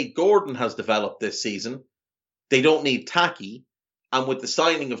Cade Gordon has developed this season, they don't need Taki. And with the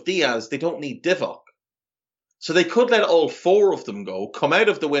signing of Diaz, they don't need Divock. So they could let all four of them go, come out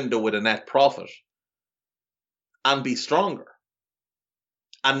of the window with a net profit, and be stronger.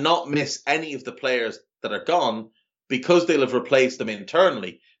 And not miss any of the players that are gone because they'll have replaced them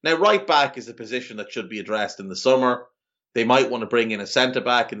internally. Now, right back is a position that should be addressed in the summer. They might want to bring in a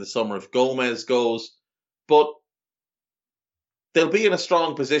centre-back in the summer if Gomez goes. But they'll be in a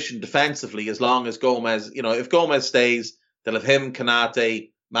strong position defensively as long as Gomez, if Gomez stays, they'll have him,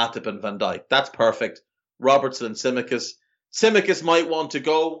 Konate, Matip and Van Dijk. That's perfect. Robertson and Tsimikas. Tsimikas might want to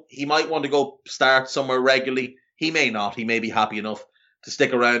go. He might want to go start somewhere regularly. He may not. He may be happy enough to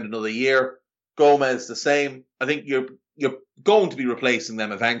stick around another year. Gomez, the same. I think you're going to be replacing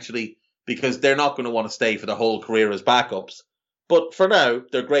them eventually because they're not going to want to stay for the whole career as backups. But for now,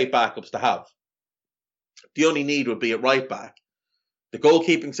 they're great backups to have. The only need would be at right back. The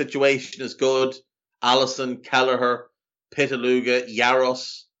goalkeeping situation is good. Alisson, Kelleher, Pitaluga,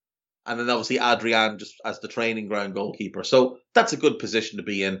 Yaros, and then obviously Adrian just as the training ground goalkeeper. So that's a good position to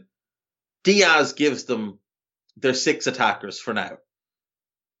be in. Diaz gives them their six attackers for now.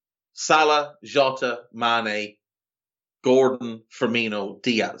 Salah, Jota, Mane, Gordon, Firmino,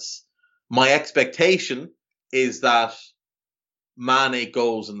 Diaz. My expectation is that Mane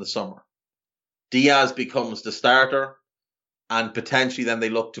goes in the summer. Diaz becomes the starter, and potentially then they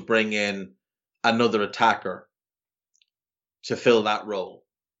look to bring in another attacker to fill that role.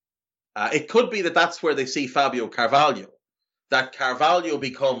 It could be that that's where they see Fabio Carvalho. That Carvalho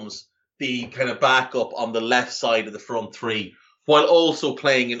becomes the kind of backup on the left side of the front three while also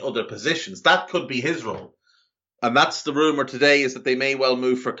playing in other positions. That could be his role. And that's the rumour today, is that they may well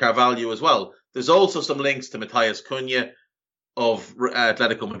move for Carvalho as well. There's also some links to Matheus Cunha of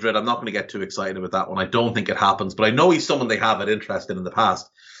Atletico Madrid. I'm not going to get too excited about that one. I don't think it happens, but I know he's someone they have had interest in the past.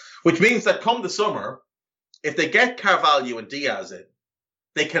 Which means that come the summer, if they get Carvalho and Diaz in,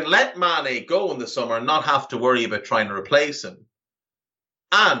 they can let Mane go in the summer and not have to worry about trying to replace him.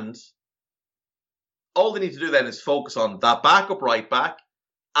 And all they need to do then is focus on that backup right back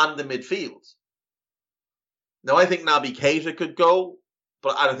and the midfield. Now, I think Naby Keita could go,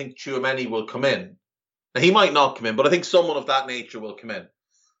 but I don't think Tchouaméni will come in. Now, he might not come in, but I think someone of that nature will come in.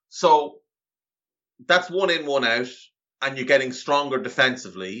 So that's one in, one out, and you're getting stronger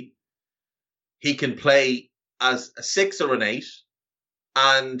defensively. He can play as a 6 or an 8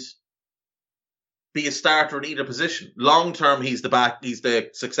 and be a starter in either position. Long term, he's the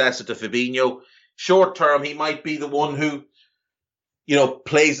successor to Fabinho. Short term, he might be the one who,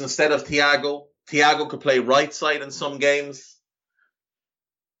 plays instead of Thiago. Thiago could play right side in some games.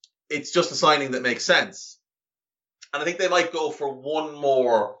 It's just a signing that makes sense. And I think they might go for one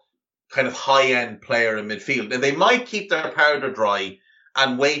more kind of high-end player in midfield. And they might keep their powder dry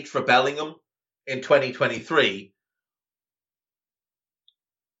and wait for Bellingham in 2023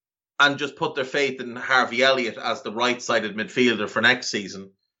 and just put their faith in Harvey Elliott as the right-sided midfielder for next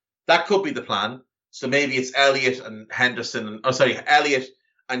season. That could be the plan. So maybe it's Elliott and Elliott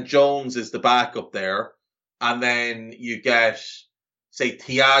and Jones is the backup there. And then you get, say,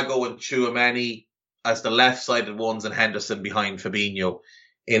 Thiago and Tchouaméni as the left-sided ones and Henderson behind Fabinho.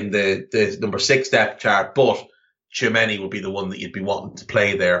 in the number 6 depth chart, but Tchouameni would be the one that you'd be wanting to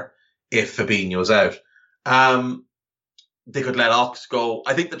play there if Fabinho's out. They could let Ox go.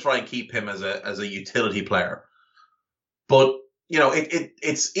 I think they try and keep him as a utility player. But, you know,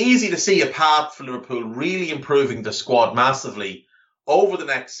 it's easy to see a path for Liverpool really improving the squad massively over the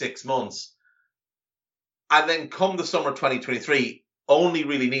next 6 months. And then come the summer 2023, only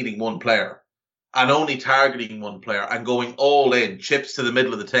really needing one player and only targeting one player and going all in, chips to the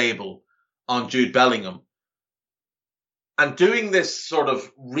middle of the table on Jude Bellingham. And doing this sort of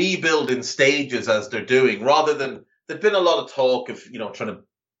rebuild in stages as they're doing, rather than, there'd been a lot of talk of, you know, trying to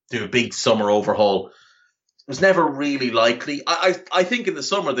do a big summer overhaul. It was never really likely. I think in the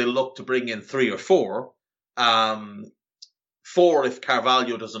summer they'll look to bring in 3 or 4. 4 if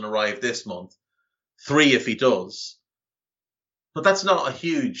Carvalho doesn't arrive this month. 3 if he does. But that's not a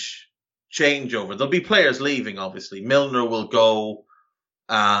huge changeover. There'll be players leaving, obviously. Milner will go.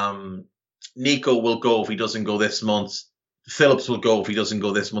 Nico will go if he doesn't go this month. Phillips will go if he doesn't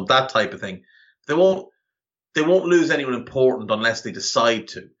go this month. That type of thing. They won't lose anyone important unless they decide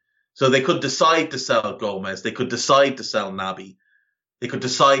to. So they could decide to sell Gomez. They could decide to sell Naby. They could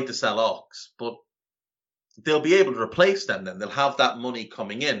decide to sell Ox. But they'll be able to replace them then. They'll have that money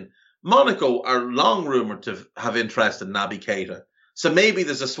coming in. Monaco are long rumoured to have interest in Naby Keita. So maybe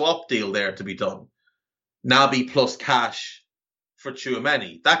there's a swap deal there to be done. Naby plus cash for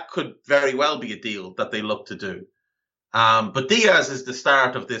Tchouameni. That could very well be a deal that they look to do. But Diaz is the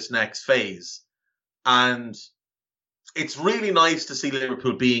start of this next phase. And it's really nice to see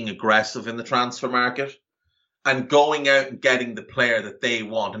Liverpool being aggressive in the transfer market and going out and getting the player that they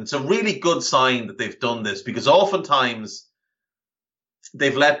want. And it's a really good sign that they've done this, because oftentimes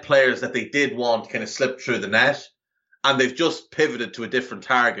they've let players that they did want kind of slip through the net and they've just pivoted to a different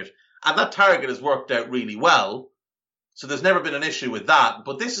target. And that target has worked out really well. So there's never been an issue with that.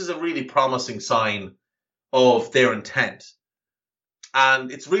 But this is a really promising sign of their intent.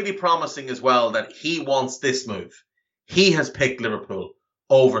 And it's really promising as well that he wants this move. He has picked Liverpool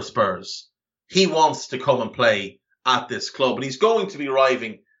over Spurs. He wants to come and play at this club. And he's going to be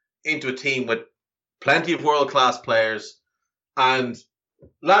arriving into a team with plenty of world-class players and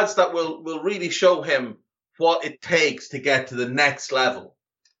lads that will really show him what it takes to get to the next level.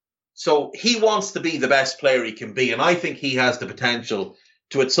 So he wants to be the best player he can be. And I think he has the potential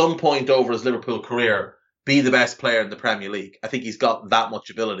to, at some point over his Liverpool career, be the best player in the Premier League. I think he's got that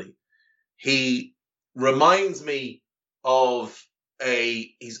much ability. He reminds me of I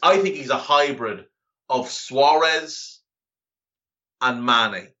think he's a hybrid of Suarez and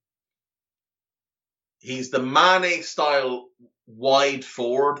Mane. He's the Mane style wide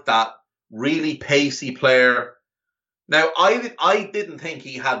forward, that really pacey player. Now, I didn't think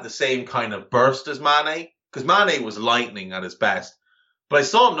he had the same kind of burst as Mane, because Mane was lightning at his best. But I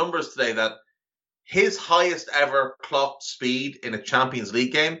saw numbers today that his highest ever clocked speed in a Champions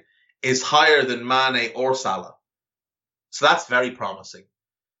League game is higher than Mane or Salah. So that's very promising.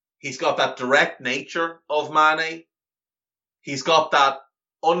 He's got that direct nature of Mane. He's got that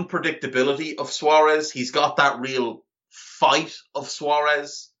unpredictability of Suarez. He's got that real fight of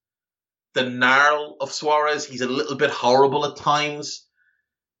Suarez. The gnarl of Suarez. He's a little bit horrible at times.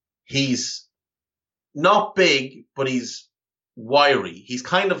 He's not big, but he's wiry. He's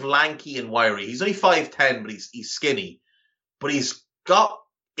kind of lanky and wiry. He's only 5'10", but he's skinny. But he's got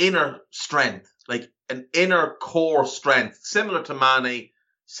inner strength, like an inner core strength, similar to Mane,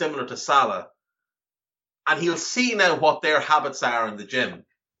 similar to Salah. And he'll see now what their habits are in the gym.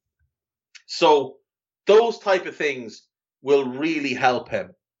 So those type of things will really help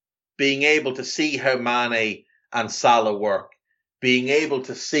him. Being able to see how Mane and Salah work. Being able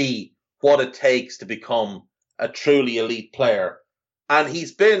to see what it takes to become a truly elite player. And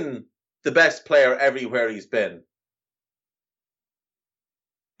he's been the best player everywhere he's been.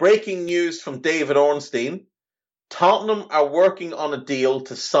 Breaking news from David Ornstein. Tottenham are working on a deal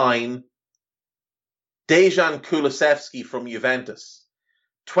to sign Dejan Kulusevski from Juventus.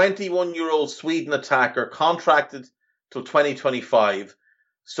 21-year-old Sweden attacker contracted till 2025.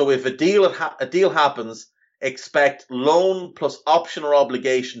 So if a deal happens, expect loan plus option or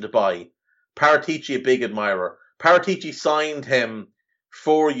obligation to buy. Paratici, a big admirer. Paratici signed him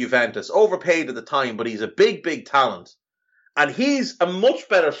for Juventus. Overpaid at the time, but he's a big, big talent. And he's a much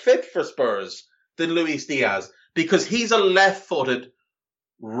better fit for Spurs than Luis Diaz, because he's a left-footed,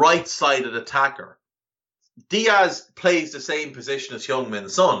 right-sided attacker. Diaz plays the same position as Heung-min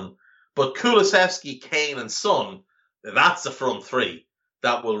Son, but Kulusevski, Kane and Son, that's a front three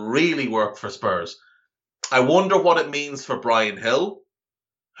that will really work for Spurs. I wonder what it means for Bryan Hill,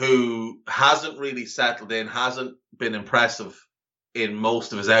 who hasn't really settled in, hasn't been impressive in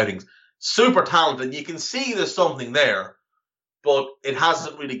most of his outings. Super talented. You can see there's something there, but it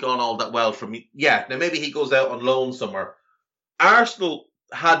hasn't really gone all that well from yet. Now, maybe he goes out on loan somewhere. Arsenal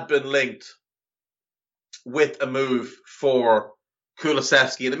had been linked with a move for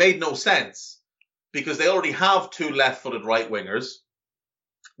Kulusevski, and it made no sense because they already have two left-footed right wingers.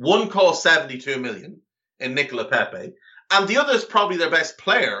 One cost 72 million in Nicola Pepe, and the other is probably their best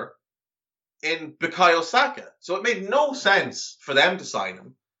player in Bukayo Saka. So it made no sense for them to sign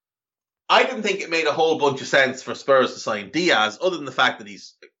him. I didn't think it made a whole bunch of sense for Spurs to sign Diaz, other than the fact that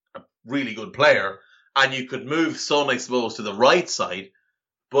he's a really good player, and you could move Son, I suppose, to the right side,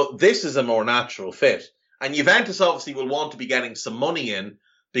 but this is a more natural fit. And Juventus obviously will want to be getting some money in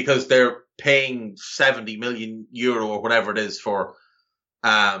because they're paying 70 million euro or whatever it is for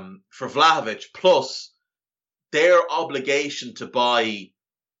Vlahovic, plus their obligation to buy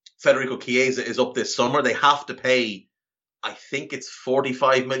Federico Chiesa is up this summer. They have to pay, I think it's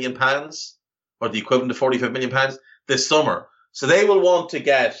 £45 million, or the equivalent of £45 million this summer. So they will want to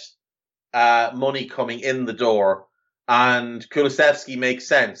get money coming in the door, and Kulusevski makes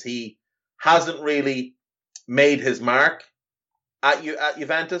sense. He hasn't really made his mark at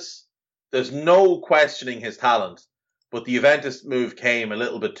Juventus. There's no questioning his talent, but the Juventus move came a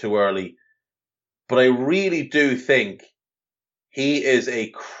little bit too early. But I really do think he is a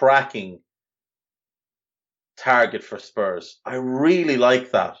cracking target for Spurs. I really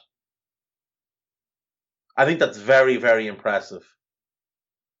like that. I think that's very, very impressive.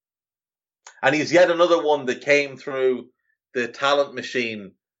 And he's yet another one that came through the talent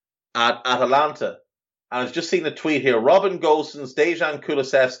machine at Atalanta. And I've just seen a tweet here. Robin Gosens, Dejan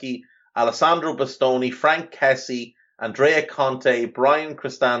Kulusevski, Alessandro Bastoni, Frank Kessie, Andrea Conte, Brian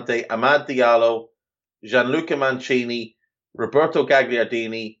Cristante, Amad Diallo, Gianluca Mancini, Roberto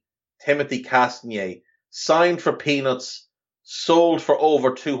Gagliardini, Timothy Castagne, signed for peanuts, sold for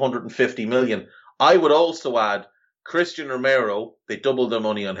over 250 million. I would also add Christian Romero, they doubled their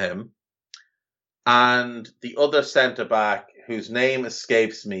money on him, and the other centre-back, whose name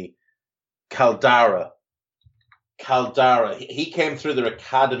escapes me, Caldara. He came through their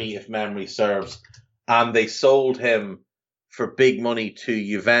academy, if memory serves, and they sold him for big money to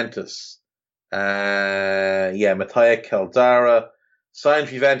Juventus. Mattia Caldara signed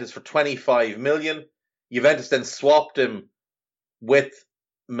for Juventus for 25 million. Juventus then swapped him with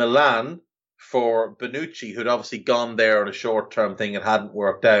Milan for Bonucci, who'd obviously gone there on a short-term thing and hadn't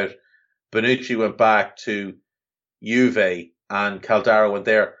worked out. Bonucci went back to Juve and Caldara went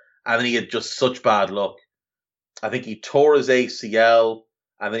there, and then he had just such bad luck. I think he tore his ACL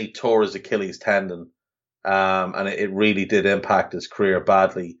and then he tore his Achilles tendon, and it really did impact his career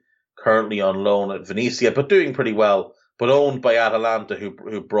badly. Currently on loan at Venezia, but doing pretty well, but owned by Atalanta,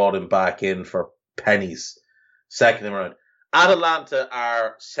 who brought him back in for pennies second time around. Atalanta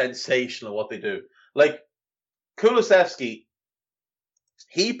are sensational what they do. Like Kulusevski,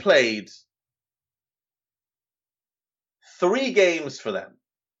 he played 3 games for them.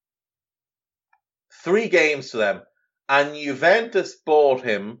 3 games for them. And Juventus bought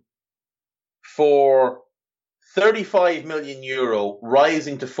him for 35 million euro,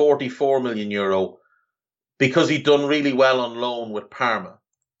 rising to 44 million euro, because he'd done really well on loan with Parma.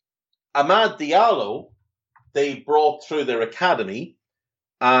 Amad Diallo, they brought through their academy,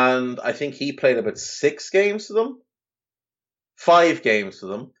 and I think he played about 6 games for them, 5 games for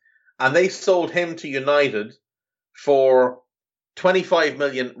them, and they sold him to United for 25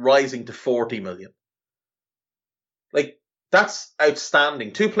 million, rising to 40 million. Like, that's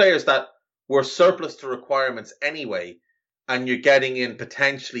outstanding. 2 players that were surplus to requirements anyway, and you're getting in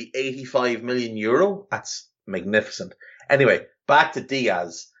potentially 85 million euro. That's magnificent. Anyway, back to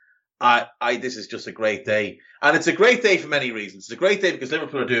Diaz. This is just a great day. And it's a great day for many reasons. It's a great day because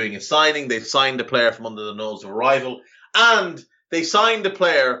Liverpool are doing a signing. They've signed a player from under the nose of a rival. And they signed a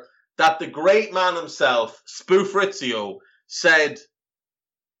player that the great man himself, Spoof Rizzio, said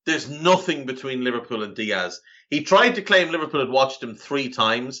there's nothing between Liverpool and Diaz. He tried to claim Liverpool had watched him 3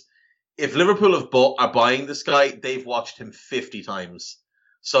 times. If Liverpool are buying this guy, they've watched him 50 times.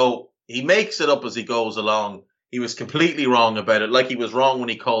 So he makes it up as he goes along. He was completely wrong about it. Like he was wrong when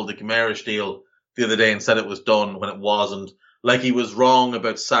he called the Guimaraes deal the other day and said it was done when it wasn't. Like he was wrong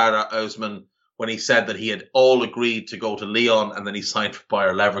about Sardar Osman when he said that he had all agreed to go to Lyon and then he signed for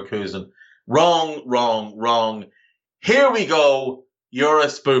Bayer Leverkusen. Wrong. Here we go. You're a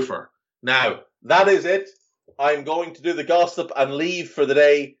spoofer. Now, that is it. I'm going to do the gossip and leave for the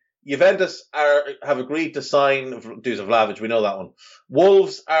day. Juventus have agreed to sign Dusan Vlahovic, we know that one.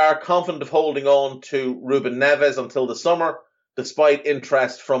 Wolves are confident of holding on to Ruben Neves until the summer, despite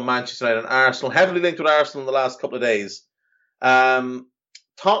interest from Manchester United and Arsenal. Heavily linked with Arsenal in the last couple of days.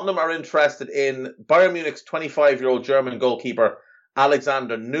 Tottenham are interested in Bayern Munich's 25-year-old German goalkeeper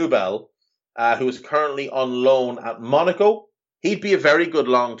Alexander Nubel, who is currently on loan at Monaco. He'd be a very good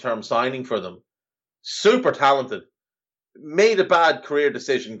long-term signing for them. Super talented. Made a bad career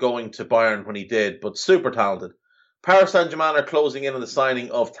decision going to Bayern when he did, but super talented. Paris Saint-Germain are closing in on the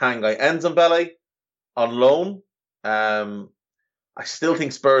signing of Tanguy Ndombele on loan. I still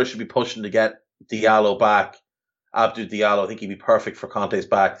think Spurs should be pushing to get Diallo back. Abdou Diallo, I think he'd be perfect for Conte's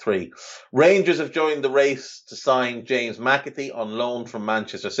back three. Rangers have joined the race to sign James McAtee on loan from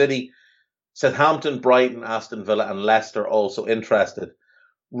Manchester City. Southampton, Brighton, Aston Villa and Leicester also interested.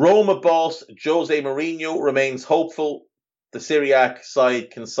 Roma boss Jose Mourinho remains hopeful the Syriac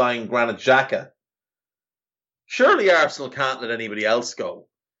side can sign Granit Xhaka. Surely Arsenal can't let anybody else go.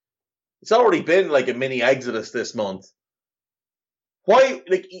 It's already been like a mini exodus this month. Why,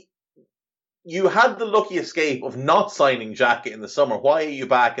 you had the lucky escape of not signing Xhaka in the summer. Why are you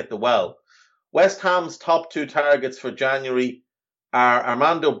back at the well? West Ham's top two targets for January are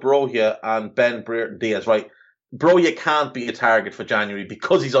Armando Broja and Ben Brereton Diaz, right? Broja can't be a target for January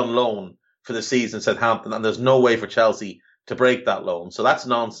because he's on loan for the season at Southampton, and there's no way for Chelsea to break that loan. So that's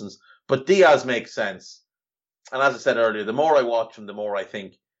nonsense. But Diaz makes sense. And as I said earlier, the more I watch him, the more I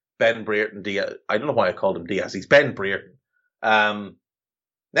think Ben Brereton Diaz. I don't know why I called him Diaz. He's Ben Brereton.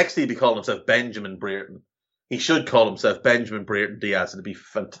 Next he'd be calling himself Benjamin Brereton. He should call himself Benjamin Brereton Diaz. It'd be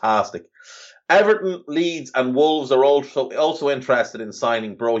fantastic. Everton, Leeds and Wolves are also interested in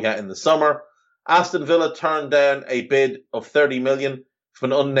signing Broja in the summer. Aston Villa turned down a bid of 30 million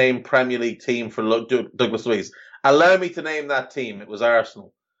from an unnamed Premier League team for Douglas Luiz. Allow me to name that team. It was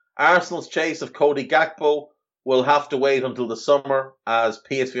Arsenal. Arsenal's chase of Cody Gakpo will have to wait until the summer as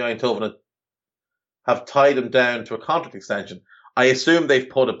PSV Eindhoven have tied him down to a contract extension. I assume they've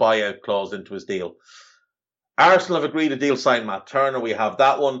put a buyout clause into his deal. Arsenal have agreed a deal sign Matt Turner. We have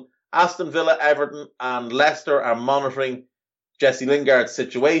that one. Aston Villa, Everton and Leicester are monitoring Jesse Lingard's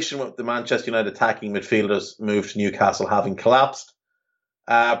situation with the Manchester United attacking midfielders move to Newcastle having collapsed.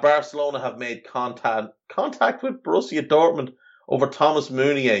 Barcelona have made contact with Borussia Dortmund over Thomas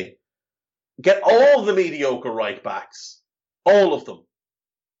Meunier. Get all the mediocre right backs. All of them.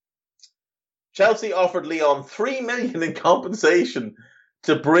 Chelsea offered Lyon 3 million in compensation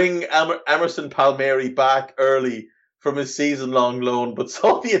to bring Emerson Palmieri back early from his season-long loan, but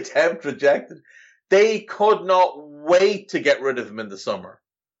saw the attempt rejected. They could not wait to get rid of him in the summer.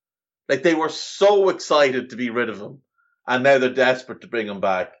 They were so excited to be rid of him, and now they're desperate to bring him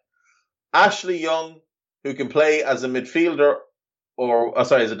back. Ashley Young, who can play as a midfielder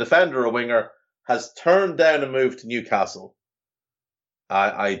as a defender or winger, has turned down a move to Newcastle.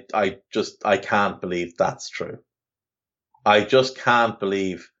 I can't believe that's true. I just can't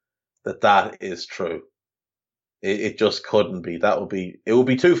believe that is true. It just couldn't be. It would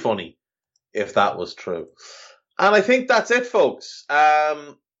be too funny if that was true. And I think that's it, folks.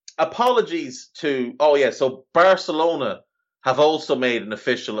 Apologies to, so Barcelona have also made an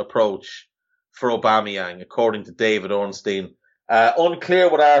official approach for Aubameyang, according to David Ornstein.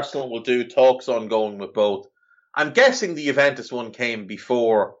 Unclear what Arsenal will do, talks ongoing with both. I'm guessing the Juventus one came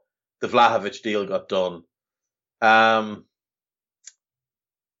before the Vlahovic deal got done.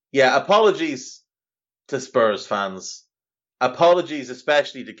 Apologies to Spurs fans. Apologies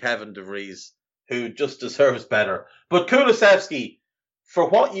especially to Kevin De Vries, who just deserves better. But Kulusevski, for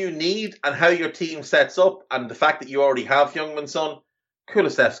what you need and how your team sets up and the fact that you already have Heung-min Son,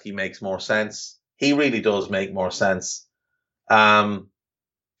 Kulusevski makes more sense. He really does make more sense. So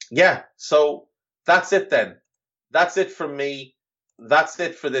that's it then. That's it from me. That's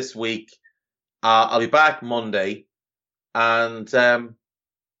it for this week. I'll be back Monday. And the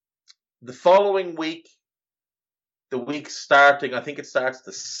following week, the week starting, I think it starts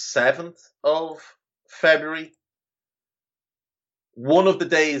the 7th of February. One of the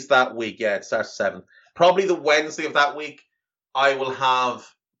days that week, it starts 7th. Probably the Wednesday of that week, I will have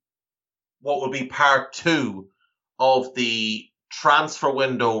what will be part 2 of the transfer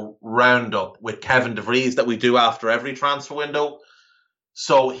window roundup with Kevin De Vries that we do after every transfer window.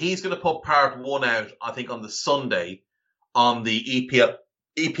 So he's going to put part 1 out, I think, on the Sunday on the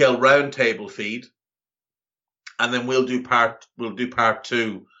EPL roundtable feed, and then we'll do part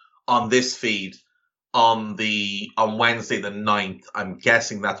 2 on this feed on Wednesday the 9th. I'm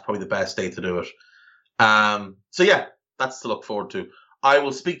guessing that's probably the best day to do it. That's to look forward to. I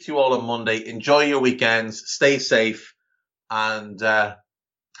will speak to you all on Monday. Enjoy your weekends. Stay safe. And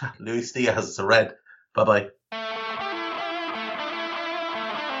Luis Diaz is a red. Bye-bye.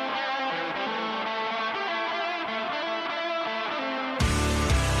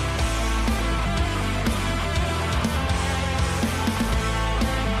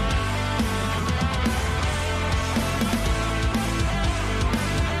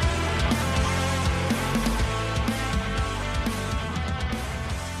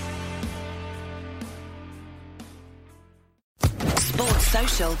 Sports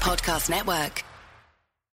Social Podcast Network.